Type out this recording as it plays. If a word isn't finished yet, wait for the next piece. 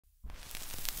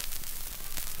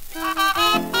If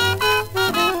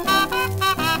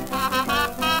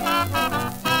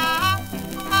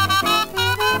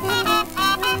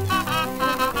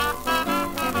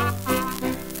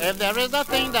there is a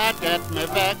thing that gets me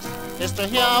vexed, it's to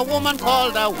hear a woman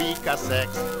called a weaker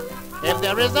sex. If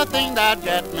there is a thing that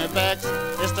gets me vexed,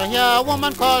 it's to hear a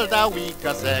woman called a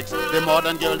weaker sex. The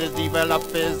modern girl is developed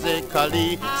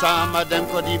physically. Some of them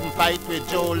could even fight with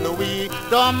Joe Louis.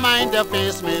 Don't mind their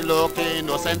face, me look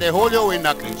innocent. They hold you in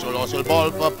a clinch, or else you'll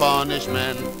ball for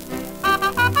punishment.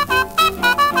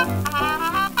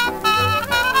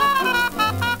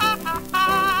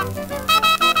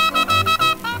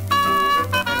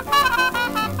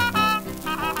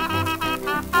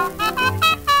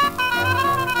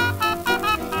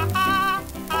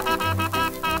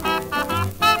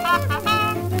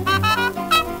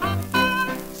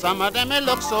 Some of them may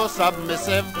look so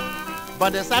submissive,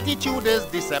 but this attitude is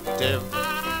deceptive.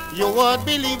 You would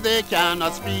believe they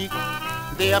cannot speak.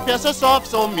 They appear so soft,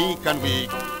 so meek and weak.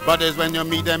 But it's when you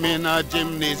meet them in a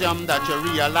gymnasium that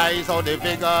you realize how they're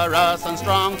vigorous and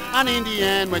strong. And in the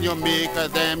end, when you make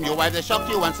them your wife, they shock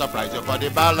you and surprise you for the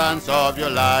balance of your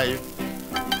life.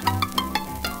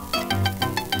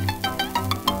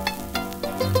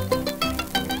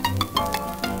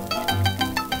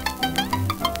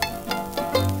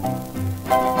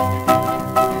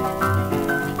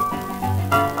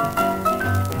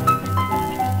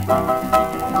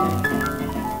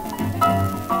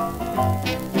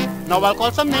 Now I'll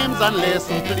call some names and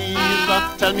listen, please.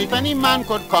 Tell me if any man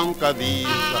could conquer these.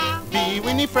 B.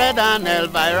 Winnie, Fred and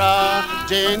Elvira,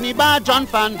 Jenny, Bar, John,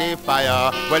 Fan, they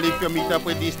fire. Well, if you meet up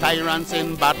with these tyrants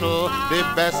in battle, the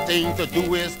best thing to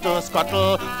do is to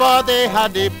scuttle. For they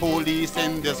had the police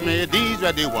in dismay. These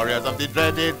were the warriors of the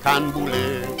dreaded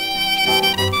Canboulay.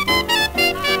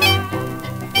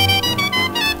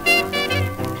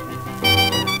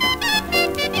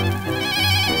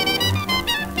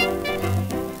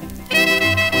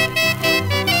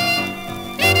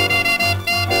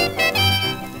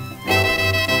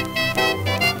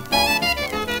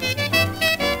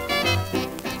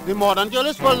 The modern girl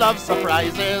is full of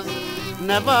surprises,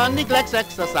 never neglects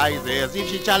exercises. If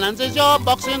she challenges your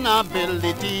boxing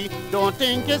ability, don't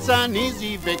think it's an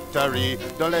easy victory.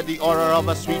 Don't let the aura of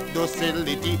a sweet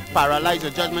docility paralyze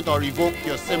your judgment or evoke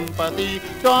your sympathy.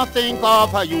 Don't think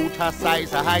of her youth, her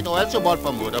size, her height, or else you're bought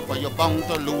for murder, for you're bound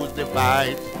to lose the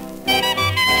fight.